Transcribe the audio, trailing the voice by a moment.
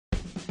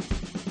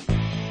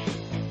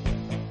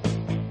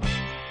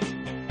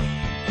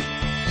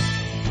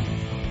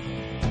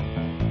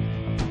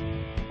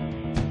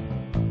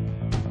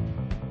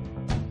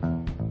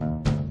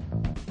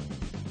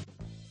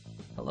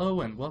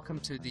Hello and welcome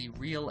to the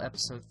real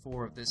episode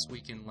 4 of This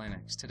Week in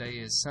Linux. Today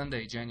is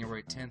Sunday,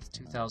 January 10th,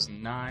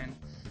 2009,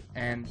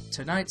 and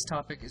tonight's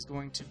topic is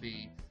going to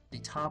be the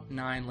top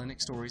 9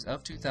 Linux stories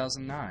of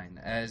 2009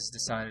 as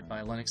decided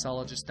by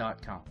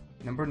Linuxologist.com.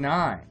 Number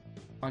 9.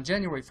 On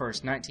January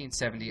 1st,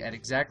 1970, at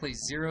exactly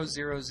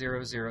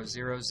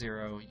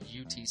 000000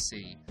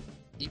 UTC,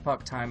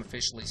 Epoch time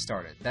officially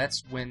started.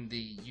 That's when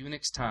the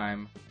Unix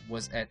time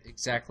was at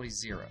exactly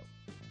 0.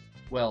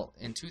 Well,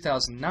 in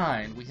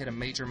 2009, we hit a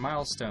major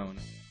milestone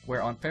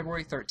where on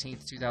February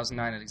 13th,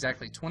 2009, at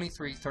exactly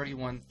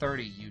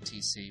 23:31:30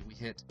 UTC, we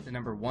hit the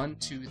number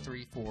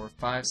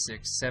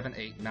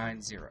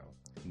 1234567890.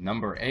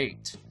 Number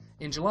 8.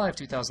 In July of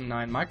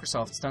 2009,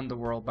 Microsoft stunned the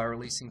world by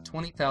releasing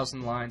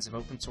 20,000 lines of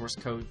open source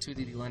code to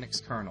the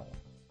Linux kernel.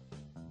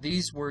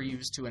 These were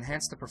used to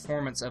enhance the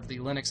performance of the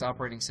Linux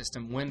operating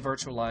system when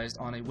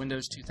virtualized on a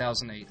Windows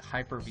 2008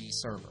 Hyper-V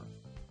server.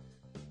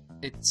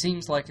 It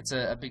seems like it's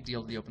a big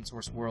deal to the open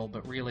source world,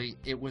 but really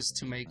it was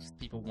to make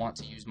people want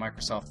to use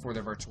Microsoft for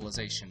their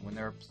virtualization when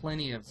there are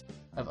plenty of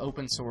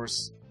open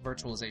source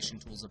virtualization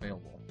tools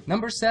available.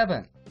 Number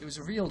 7. It was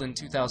revealed in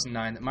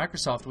 2009 that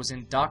Microsoft was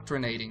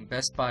indoctrinating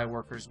Best Buy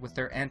workers with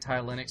their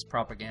anti-Linux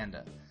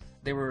propaganda.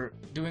 They were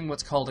doing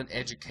what's called an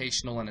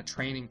educational and a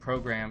training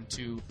program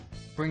to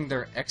bring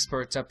their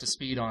experts up to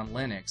speed on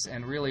Linux,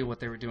 and really what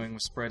they were doing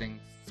was spreading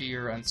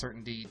fear,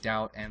 uncertainty,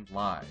 doubt, and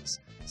lies,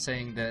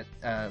 saying that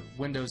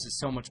Windows is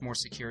so much more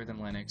secure than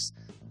Linux,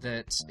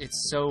 that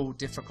it's so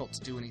difficult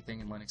to do anything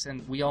in Linux,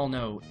 and we all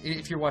know,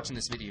 if you're watching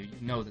this video, you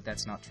know that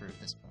that's not true at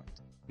this point.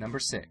 Number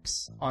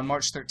 6. On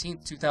March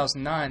 13th,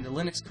 2009, the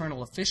Linux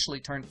kernel officially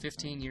turned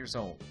 15 years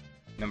old.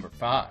 Number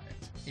 5.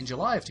 In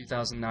July of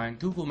 2009,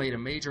 Google made a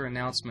major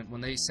announcement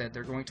when they said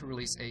they're going to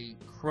release a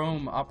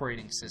Chrome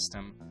operating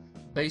system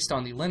based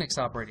on the Linux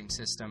operating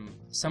system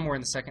somewhere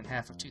in the second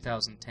half of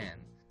 2010.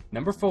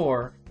 Number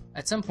 4.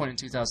 At some point in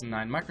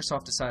 2009,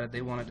 Microsoft decided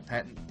they wanted to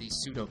patent the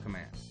sudo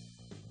command.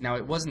 Now,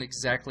 it wasn't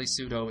exactly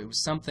sudo, it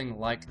was something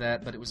like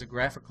that, but it was a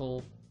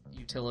graphical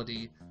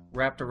utility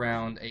wrapped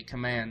around a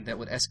command that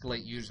would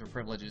escalate user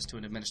privileges to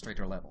an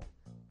administrator level.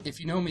 If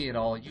you know me at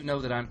all, you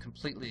know that I'm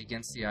completely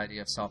against the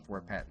idea of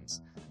software patents.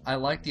 I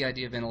like the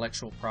idea of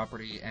intellectual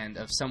property and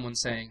of someone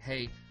saying,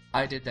 hey,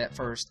 I did that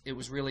first, it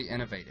was really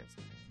innovative.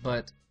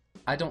 But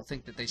I don't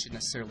think that they should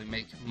necessarily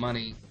make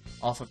money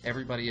off of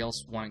everybody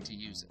else wanting to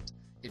use it.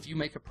 If you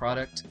make a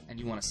product and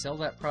you want to sell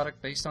that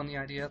product based on the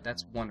idea,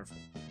 that's wonderful.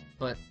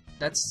 But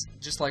that's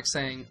just like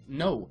saying,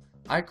 no,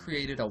 I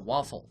created a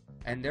waffle,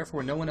 and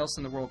therefore no one else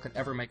in the world could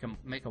ever make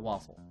a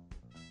waffle.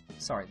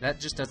 Sorry, that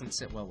just doesn't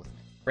sit well with me.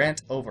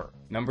 Rant over.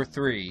 Number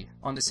 3.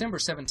 On December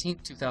 17,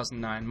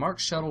 2009, Mark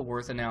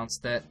Shuttleworth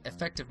announced that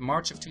effective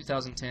March of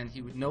 2010,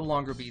 he would no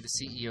longer be the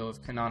CEO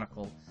of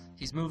Canonical.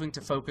 He's moving to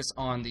focus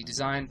on the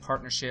design,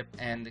 partnership,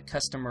 and the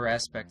customer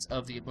aspects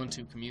of the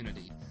Ubuntu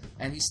community.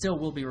 And he still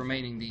will be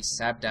remaining the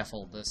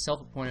Sabdaffel, the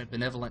self-appointed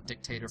benevolent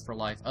dictator for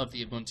life of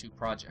the Ubuntu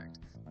project.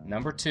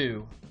 Number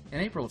 2. In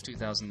April of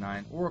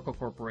 2009, Oracle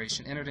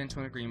Corporation entered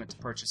into an agreement to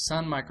purchase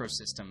Sun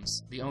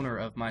Microsystems, the owner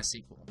of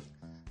MySQL.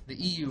 The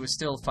EU is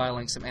still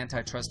filing some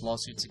antitrust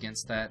lawsuits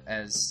against that,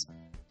 as,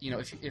 you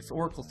know, if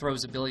Oracle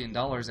throws $1 billion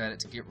at it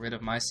to get rid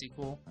of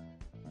MySQL,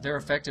 they're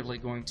effectively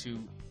going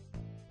to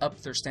up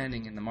their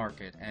standing in the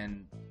market,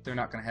 and they're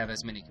not going to have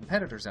as many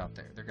competitors out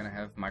there. They're going to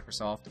have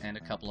Microsoft and a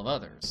couple of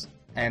others.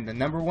 And the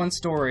number 1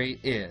 story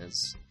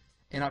is,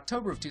 in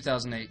October of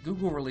 2008,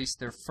 Google released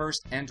their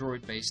first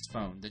Android-based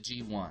phone, the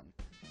G1.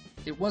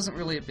 It wasn't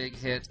really a big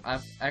hit.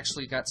 I've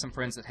actually got some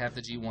friends that have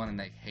the G1 and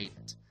they hate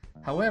it.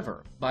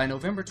 However, by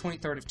November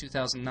 23rd of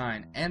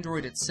 2009,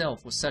 Android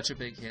itself was such a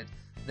big hit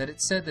that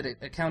it said that it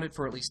accounted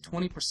for at least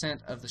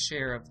 20% of the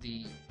share of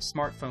the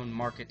smartphone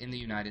market in the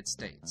United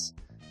States.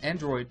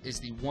 Android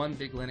is the one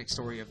big Linux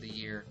story of the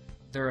year.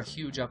 They're a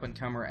huge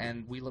up-and-comer,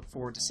 and we look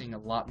forward to seeing a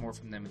lot more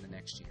from them in the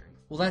next year.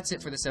 Well, that's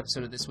it for this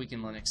episode of This Week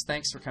in Linux.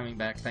 Thanks for coming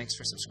back, thanks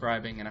for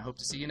subscribing, and I hope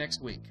to see you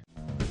next week.